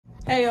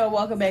Hey y'all,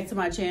 welcome back to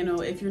my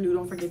channel. If you're new,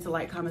 don't forget to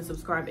like, comment,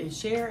 subscribe, and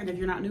share. And if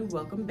you're not new,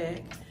 welcome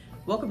back.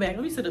 Welcome back.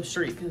 Let me sit up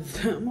straight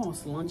because I'm all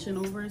slunching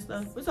over and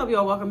stuff. What's up,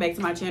 y'all? Welcome back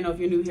to my channel. If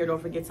you're new here,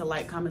 don't forget to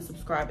like, comment,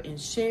 subscribe, and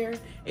share.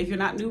 If you're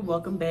not new,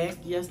 welcome back.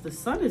 Yes, the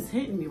sun is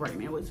hitting me right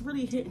now. It's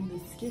really hitting the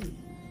skin,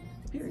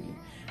 period.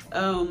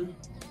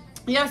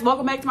 Yes,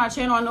 welcome back to my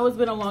channel. I know it's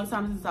been a long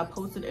time since I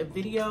posted a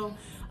video.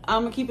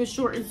 I'm gonna keep it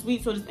short and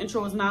sweet so this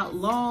intro is not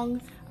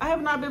long. I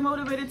have not been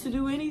motivated to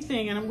do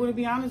anything, and I'm going to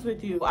be honest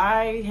with you.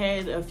 I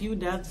had a few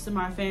deaths in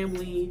my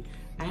family.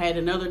 I had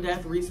another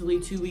death recently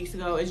 2 weeks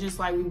ago. It's just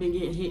like we've been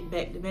getting hit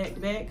back to back to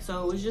back.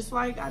 So it's just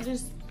like I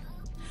just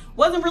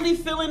wasn't really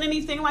feeling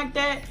anything like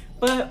that.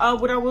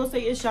 But what I will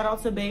say is shout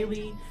out to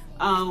Bailey.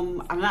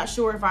 I'm not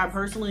sure if I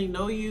personally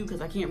know you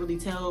because I can't really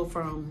tell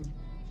from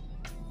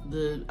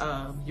the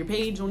your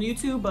page on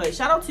YouTube, but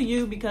shout out to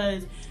you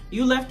because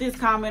you left this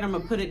comment. I'm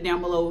gonna put it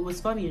down below. It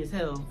was funny as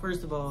hell,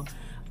 first of all.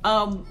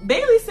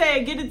 Bailey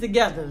said get it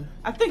together.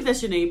 I think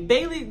that's your name,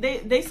 Bailey.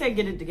 They said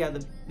get it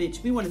together,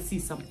 bitch. We want to see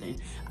something.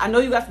 I know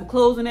you got some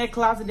clothes in that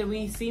closet that we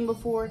ain't seen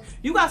before.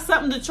 You got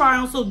something to try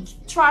on, so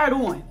try it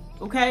on,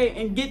 okay,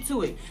 and get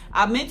to it.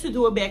 I meant to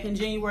do it back in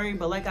January,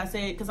 but like I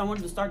said, because I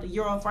wanted to start the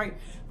year off right,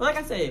 but like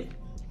I said,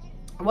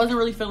 I wasn't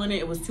really feeling it.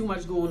 It was too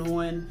much going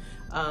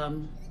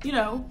on, you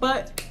know.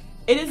 But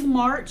it is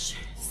March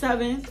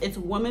 7th. It's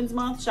Women's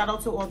Month. Shout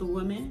out to all the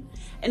women.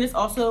 And it's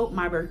also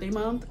my birthday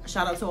month.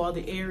 Shout out to all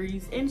the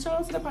Aries and shout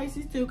out to the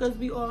Pisces too, because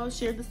we all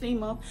share the same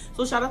month.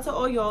 So shout out to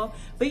all y'all.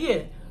 But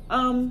yeah,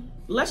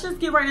 let's just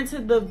get right into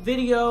the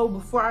video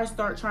before I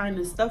start trying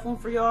this stuff on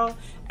for y'all.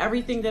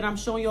 Everything that I'm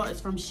showing y'all is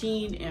from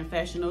Shein and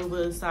Fashion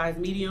Nova size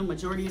medium.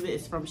 Majority of it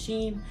is from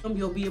Shein.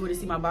 You'll be able to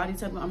see my body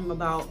type. I'm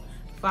about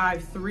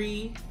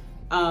 5'3".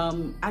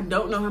 I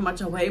don't know how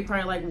much I weigh,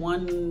 probably like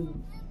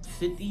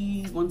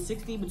 150,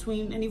 160,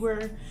 between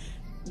anywhere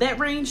that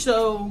range.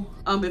 So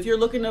if you're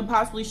looking to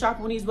possibly shop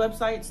on these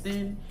websites,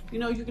 then you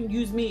know you can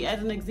use me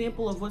as an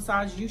example of what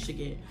size you should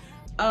get.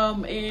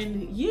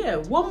 And yeah,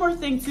 one more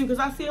thing too, because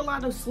I see a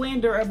lot of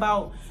slander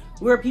about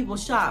where people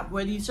shop,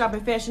 whether you shop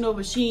at Fashion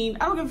Nova, Shein.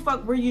 I don't give a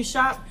fuck where you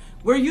shop.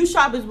 Where you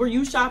shop is where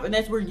you shop, and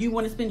that's where you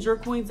want to spend your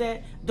coins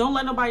at. Don't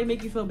let nobody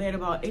make you feel bad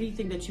about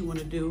anything that you want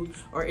to do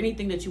or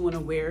anything that you want to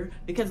wear,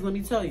 because let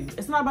me tell you,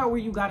 it's not about where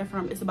you got it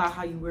from, it's about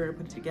how you wear it and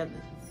put it together.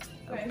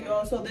 Okay,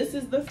 y'all, so this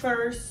is the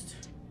first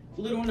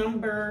little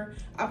number.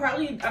 I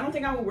don't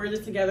think I would wear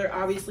this together.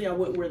 Obviously, I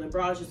wouldn't wear the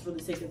bra just for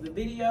the sake of the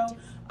video.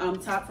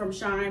 Top from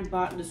Shein,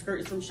 bottom, the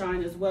skirt is from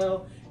Shein as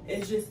well.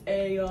 It's just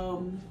a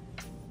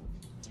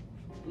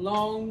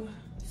long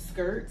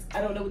skirt.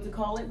 I don't know what to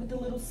call it, with the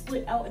little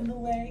split out in the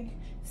leg.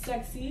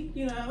 Sexy,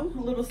 you know,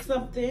 a little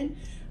something.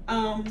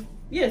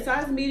 Yeah,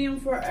 size medium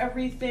for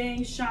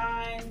everything.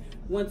 Shein,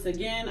 once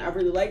again, I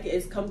really like it.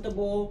 It's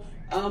comfortable.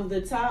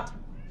 The top,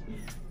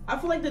 I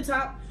feel like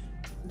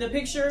the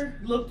picture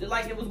looked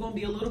like it was going to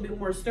be a little bit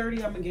more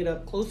sturdy. I'm gonna get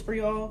up close for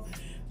y'all,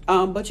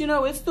 but you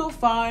know, it's still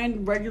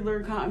fine.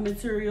 Regular cotton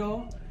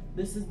material.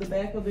 This is the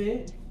back of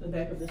it, the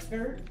back of the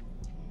skirt.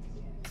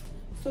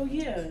 So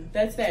yeah,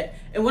 that's that.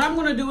 And what I'm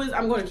going to do is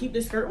I'm going to keep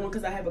this skirt on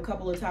because I have a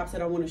couple of tops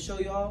that I want to show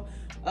y'all.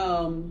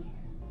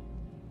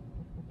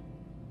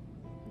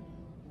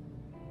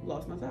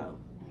 Lost my thought.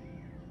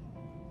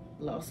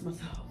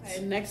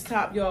 Okay, next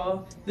top,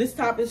 y'all. This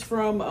top is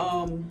from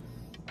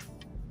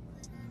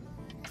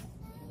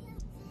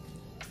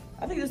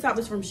I think this top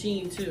is from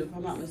Shein too, if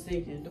I'm not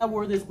mistaken. I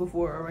wore this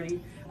before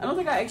already. I don't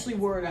think I actually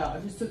wore it out. I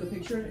just took a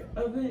picture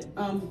of it,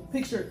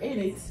 picture in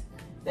it.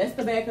 That's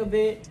the back of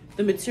it.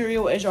 The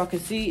material, as y'all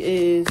can see,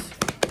 is,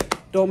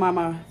 don't mind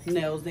my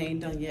nails, they ain't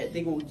done yet.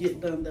 They gonna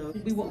get done though.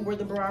 We wouldn't wear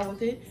the bra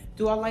with it.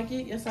 Do I like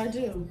it? Yes, I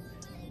do.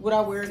 Would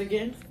I wear it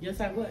again? Yes,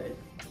 I would.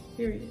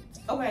 Period.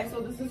 Okay, so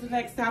this is the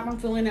next top. I'm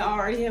feeling it. I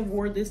already have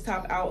wore this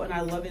top out and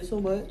I love it so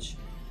much.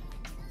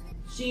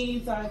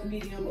 Shein, size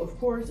medium, of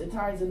course. It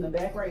ties in the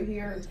back right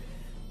here.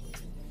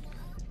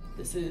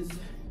 This is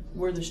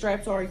where the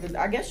straps are.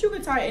 I guess you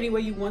can tie it any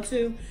way you want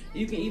to.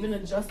 You can even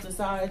adjust the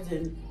sides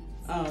and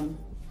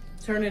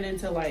turn it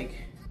into like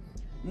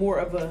more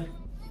of a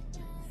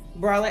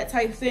bralette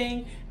type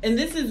thing. And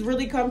this is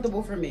really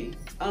comfortable for me.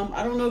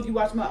 I don't know if you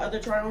watch my other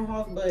try on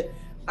hauls, but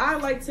I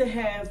like to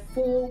have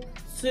full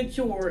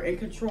secure and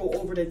control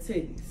over the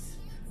titties.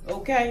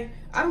 Okay,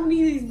 I don't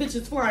need these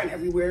bitches flying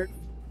everywhere.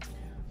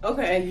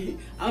 Okay,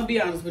 I'll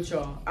be honest with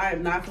y'all. I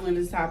am not feeling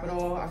this top at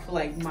all. I feel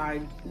like my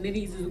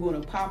nitties is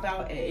going to pop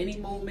out at any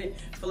moment.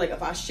 I feel like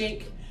if I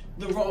shake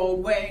the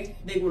wrong way,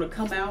 they're going to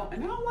come out,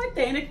 and I don't like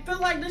that. And it feel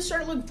like this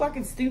shirt looked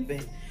fucking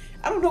stupid.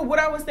 I don't know what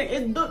I was thinking.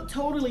 It looked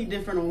totally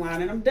different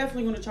online, and I'm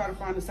definitely going to try to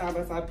find a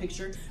side-by-side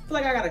picture. I feel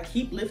like I got to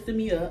keep lifting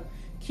me up,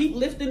 keep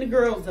lifting the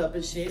girls up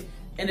and shit,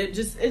 and it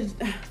just is.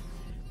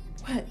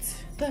 What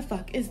the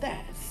fuck is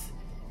that?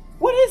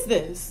 What is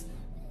this?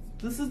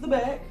 This is the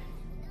back.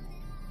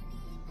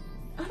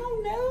 I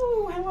don't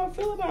know how I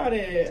feel about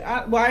it.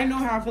 I know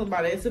how I feel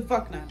about it. It's a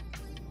fuck now.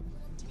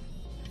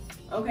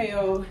 Okay,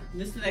 yo,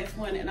 this is the next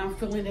one, and I'm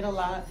feeling it a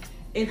lot.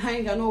 And I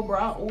ain't got no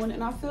bra on,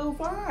 and I feel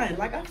fine.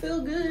 Like, I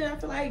feel good. I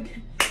feel like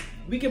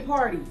we can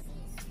party.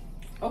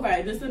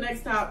 Okay, this is the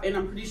next top, and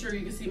I'm pretty sure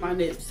you can see my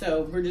nips,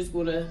 so we're just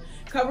gonna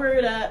cover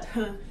it up.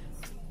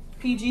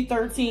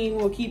 PG-13,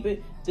 we'll keep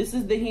it. This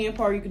is the hand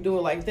part. You can do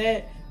it like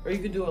that, or you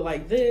can do it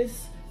like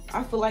this.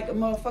 I feel like a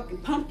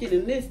motherfucking pumpkin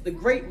in this, the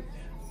great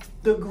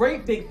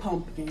big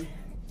pumpkin.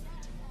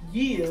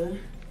 Yeah.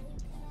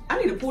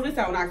 I need to pull this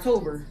out in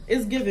October.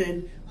 It's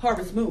giving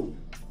Harvest Moon,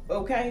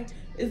 okay?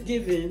 It's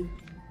giving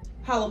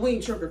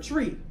Halloween trick or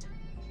treat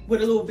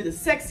with a little bit of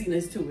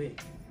sexiness to it.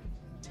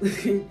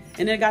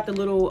 And then got the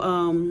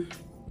little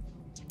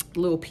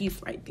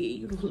piece right there,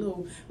 you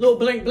know, little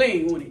bling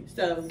bling on it.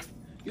 So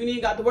you ain't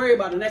even got to worry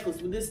about a necklace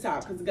with this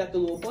top because it got the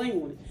little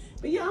bling on it.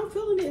 But yeah, I'm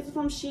feeling it. It's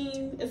from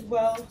Shein as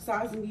well,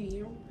 size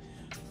medium,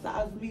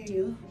 size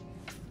medium,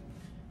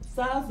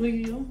 size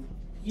medium.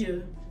 Yeah.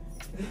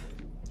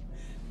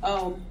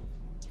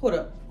 Hold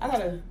up. I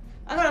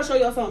gotta show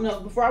y'all something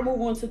else before I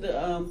move on to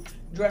the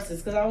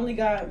dresses, because I only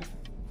got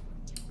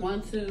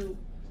 1, 2,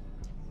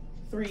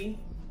 3.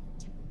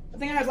 I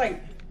think I have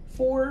like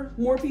 4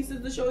 more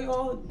pieces to show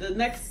y'all. The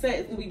next set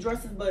is gonna be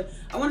dresses, but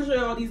I want to show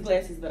y'all these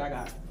glasses that I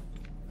got.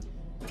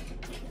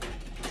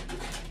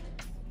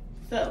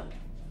 So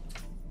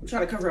I'm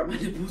trying to cover up my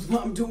nipples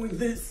while I'm doing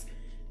this.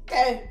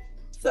 Okay,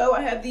 so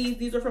I have these.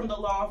 These are from the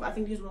Loft. I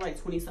think these were like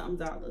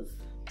 $20-something.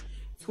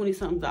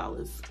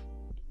 $20-something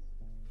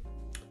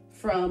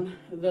from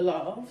the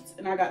Loft,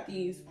 and I got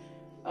these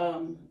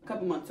a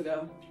couple months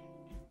ago.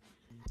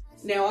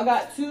 Now I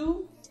got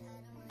 2.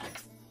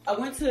 I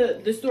went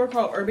to the store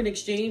called Urban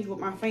Exchange with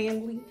my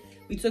family.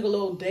 We took a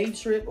little day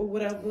trip or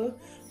whatever,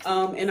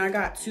 and I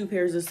got 2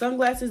 pairs of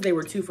sunglasses. They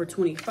were 2 for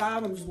 $25.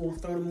 I'm just gonna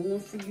throw them on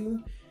for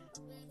you.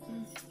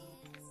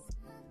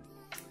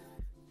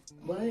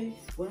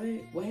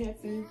 What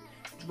happened?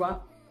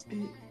 Drop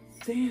it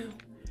down.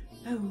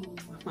 Oh,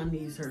 my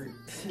knees hurt.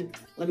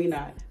 Let me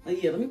not.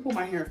 Yeah, let me pull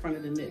my hair in front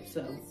of the nip.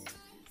 So,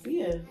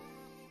 yeah.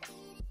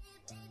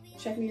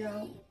 Check me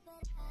out.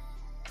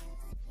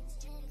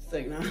 So,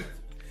 now,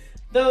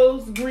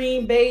 those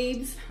green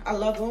babes, I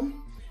love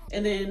them.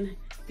 And then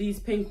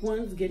these pink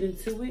ones, get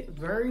into it.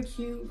 Very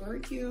cute,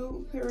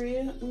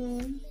 period.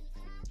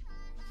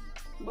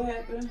 What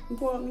happened? Who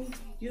called me?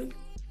 You?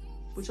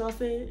 What y'all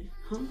said?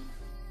 Huh?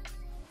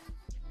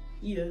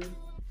 Yeah.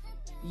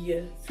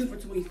 2 for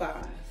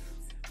 $25.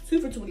 2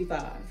 for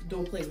 $25.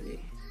 Don't play with it.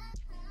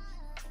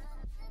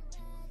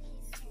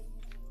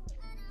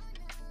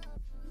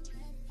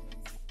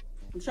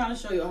 I'm trying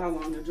to show you how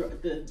long the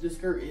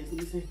skirt is. Let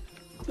me see.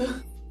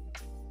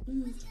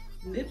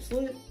 Nip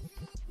slip.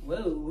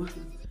 Whoa.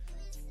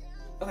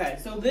 Okay,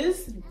 so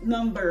this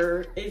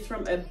number is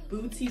from a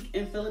boutique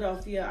in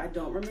Philadelphia. I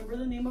don't remember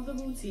the name of the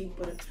boutique,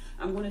 but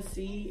I'm gonna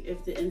see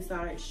if the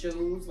inside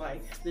shows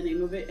like the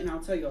name of it, and I'll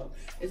tell y'all.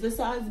 It's a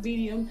size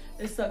medium.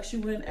 It sucks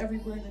you in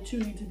everywhere that you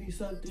need to be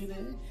sucked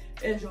in.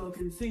 As y'all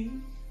can see,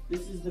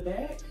 this is the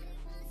back,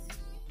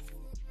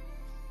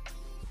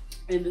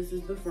 and this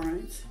is the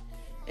front,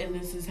 and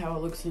this is how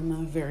it looks in the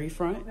very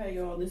front. Okay,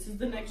 y'all, this is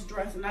the next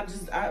dress, and I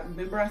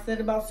remember I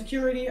said about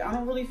security. I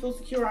don't really feel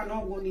secure. I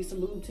know I'm gonna need some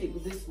boob tape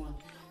with this one.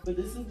 But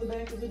this is the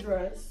back of the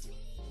dress.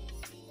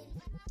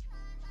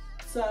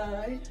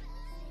 Side.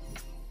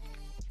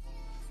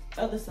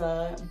 Other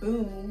side.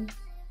 Boom.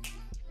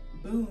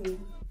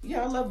 Boom.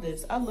 Yeah, I love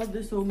this. I love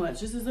this so much.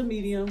 This is a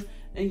medium.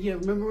 And yeah,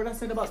 remember what I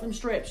said about them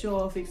straps,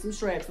 y'all. Fix some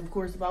straps. Of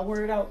course, if I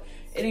wear it out,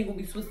 it ain't gonna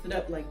be twisted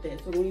up like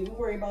that. So don't even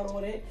worry about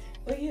all that.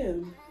 But yeah.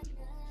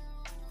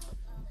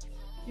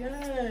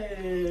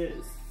 Yes.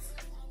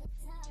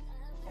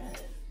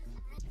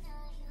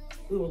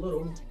 Do a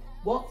little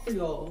walk for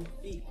y'all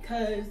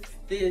because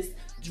this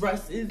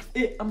dress is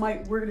it. I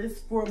might wear this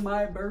for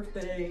my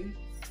birthday.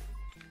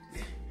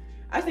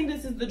 I think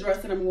this is the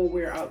dress that I'm gonna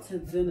wear out to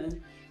dinner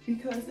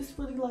because it's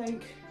really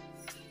like,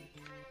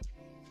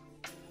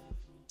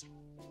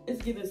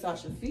 it's giving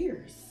Sasha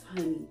Fierce,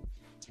 honey.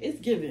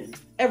 It's giving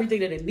everything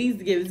that it needs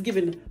to give. It's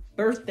giving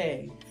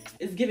birthday.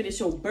 It's giving it's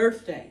your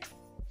birthday.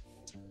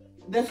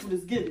 That's what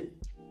it's giving.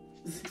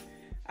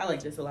 I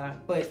like this a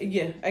lot. But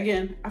yeah,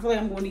 again, I feel like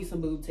I'm gonna need some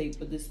boob tape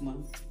for this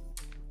one.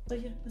 But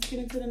yeah, let's get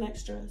into the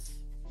next dress.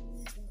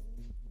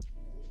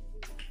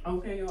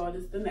 Okay, y'all,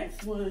 this is the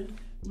next one.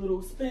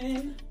 Little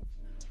spin,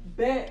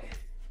 back,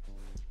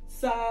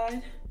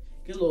 side,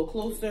 get a little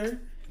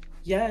closer.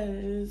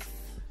 Yes.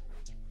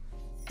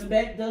 The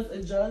back does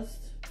adjust.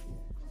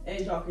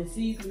 As y'all can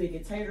see, you can make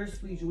it tighter,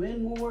 squeeze you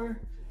in more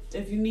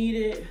if you need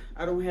it.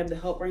 I don't have the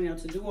help right now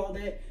to do all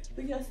that.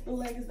 But yes, the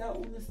leg is out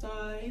on the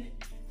side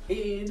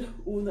and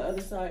on the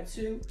other side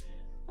too.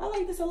 I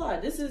like this a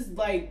lot. This is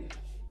like,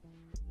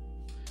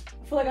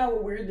 I feel like I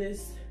would wear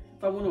this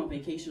if I went on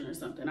vacation or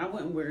something. I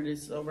wouldn't wear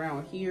this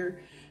around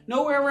here.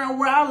 Nowhere around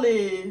where I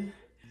live.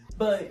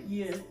 But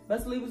yeah,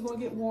 best believe it's gonna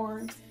get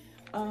worn.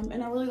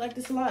 And I really like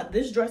this a lot.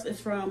 This dress is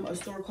from a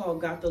store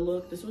called Got The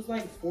Look. This was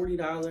like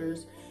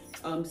 $40.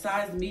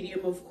 Size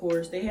medium, of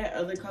course. They had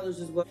other colors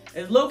as well.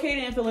 It's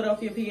located in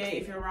Philadelphia, PA.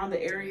 If you're around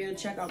the area,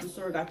 check out the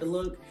store Got The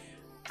Look.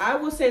 I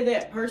will say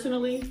that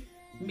personally,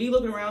 me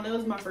looking around, that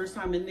was my first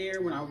time in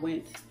there when I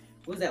went,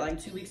 what was that, like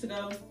 2 weeks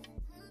ago?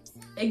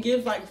 It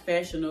gives like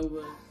Fashion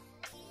Nova.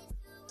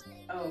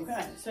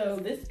 Okay, so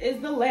this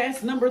is the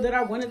last number that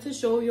I wanted to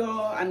show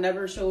y'all. I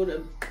never showed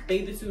a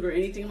bathing suit or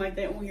anything like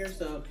that on here,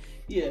 so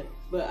yeah.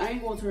 But I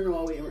ain't gonna turn it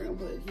all the way around,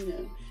 but you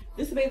know.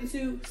 This is a bathing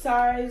suit,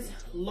 size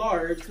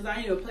large, because I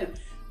ain't gonna play.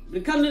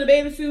 When it comes to the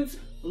bathing suits,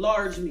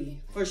 large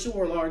me. For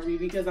sure, large me,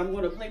 because I'm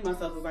gonna play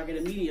myself if I get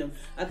a medium.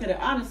 I could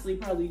have honestly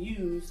probably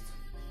used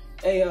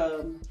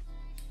a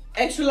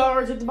extra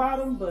large at the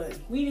bottom, but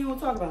we ain't even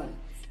gonna talk about it.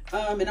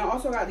 And I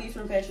also got these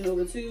from Fashion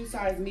Nova too,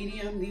 size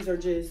medium. These are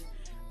just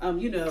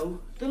you know,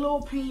 the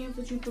little pants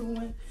that you put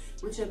on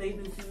with your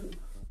bathing suit.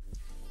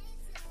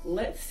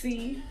 Let's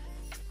see.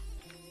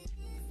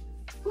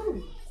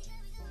 Whew.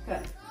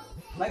 Okay,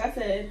 like I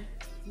said,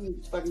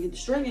 if I can get the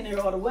string in there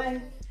all the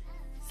way.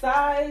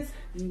 Size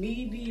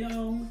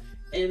medium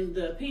in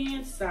the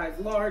pants, size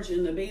large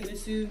in the bathing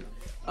suit.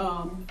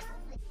 But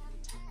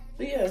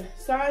yeah,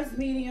 size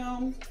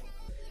medium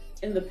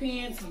in the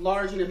pants,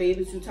 large in the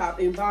bathing suit, top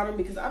and bottom,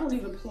 because I don't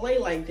even play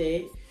like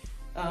that.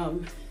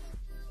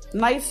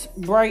 Nice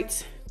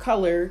bright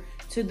color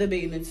to the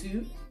bathing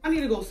suit. I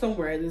need to go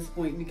somewhere at this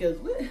point because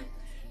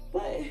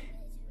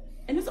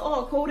and it's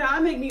all cold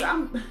out.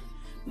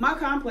 My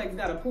complex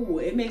got a pool.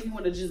 It makes me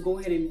want to just go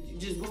ahead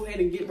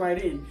and get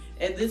right in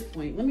at this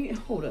point. Let me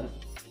hold up,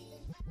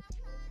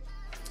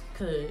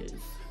 cause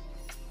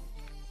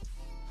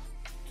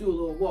do a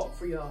little walk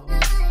for y'all.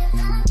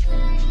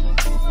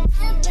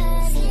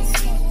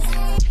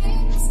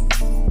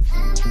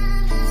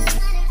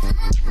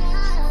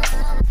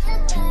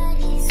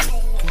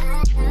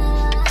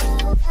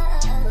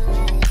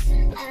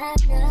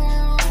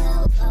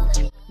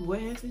 What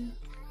happened?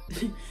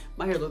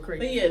 My hair look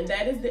crazy. But yeah,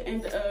 that is the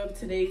end of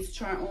today's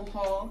try on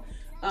haul.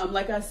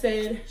 Like I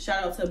said,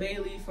 shout out to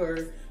Bailey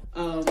for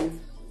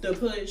the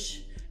push,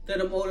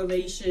 the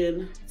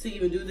motivation to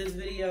even do this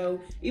video.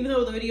 Even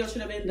though the video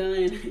should have been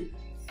done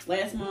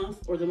last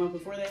month or the month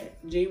before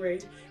that,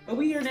 January. But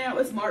we here now,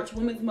 it's March,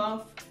 Women's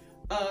Month.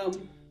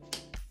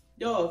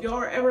 Y'all, if y'all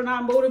are ever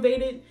not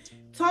motivated,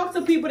 talk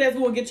to people that's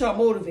gonna get y'all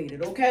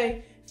motivated,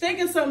 okay? Think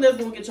of something that's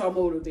gonna get y'all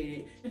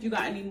motivated. If you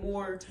got any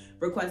more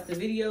requested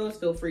videos,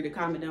 feel free to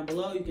comment down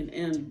below. You can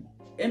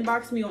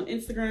inbox me on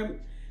Instagram.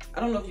 I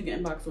don't know if you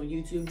can inbox on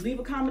YouTube. Leave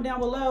a comment down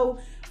below.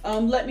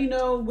 Let me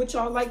know what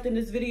y'all liked in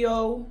this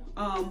video.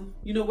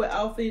 You know, what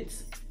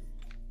outfits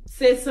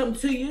said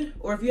something to you,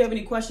 or if you have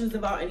any questions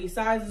about any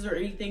sizes or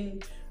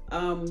anything,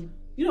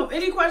 you know,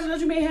 any questions that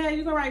you may have,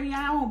 you can write me.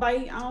 I don't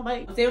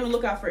bite. Stay on the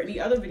lookout for any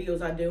other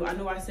videos I do. I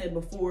know I said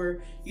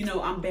before, you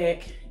know, I'm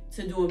back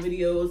to doing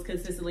videos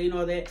consistently and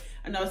all that.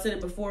 I know I said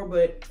it before,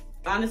 but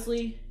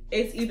honestly,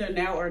 it's either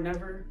now or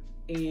never,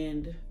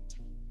 and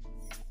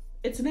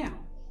it's now.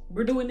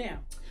 We're doing now.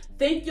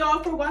 Thank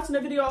y'all for watching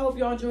the video. I hope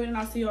y'all enjoyed it, and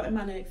I'll see y'all in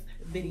my next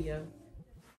video.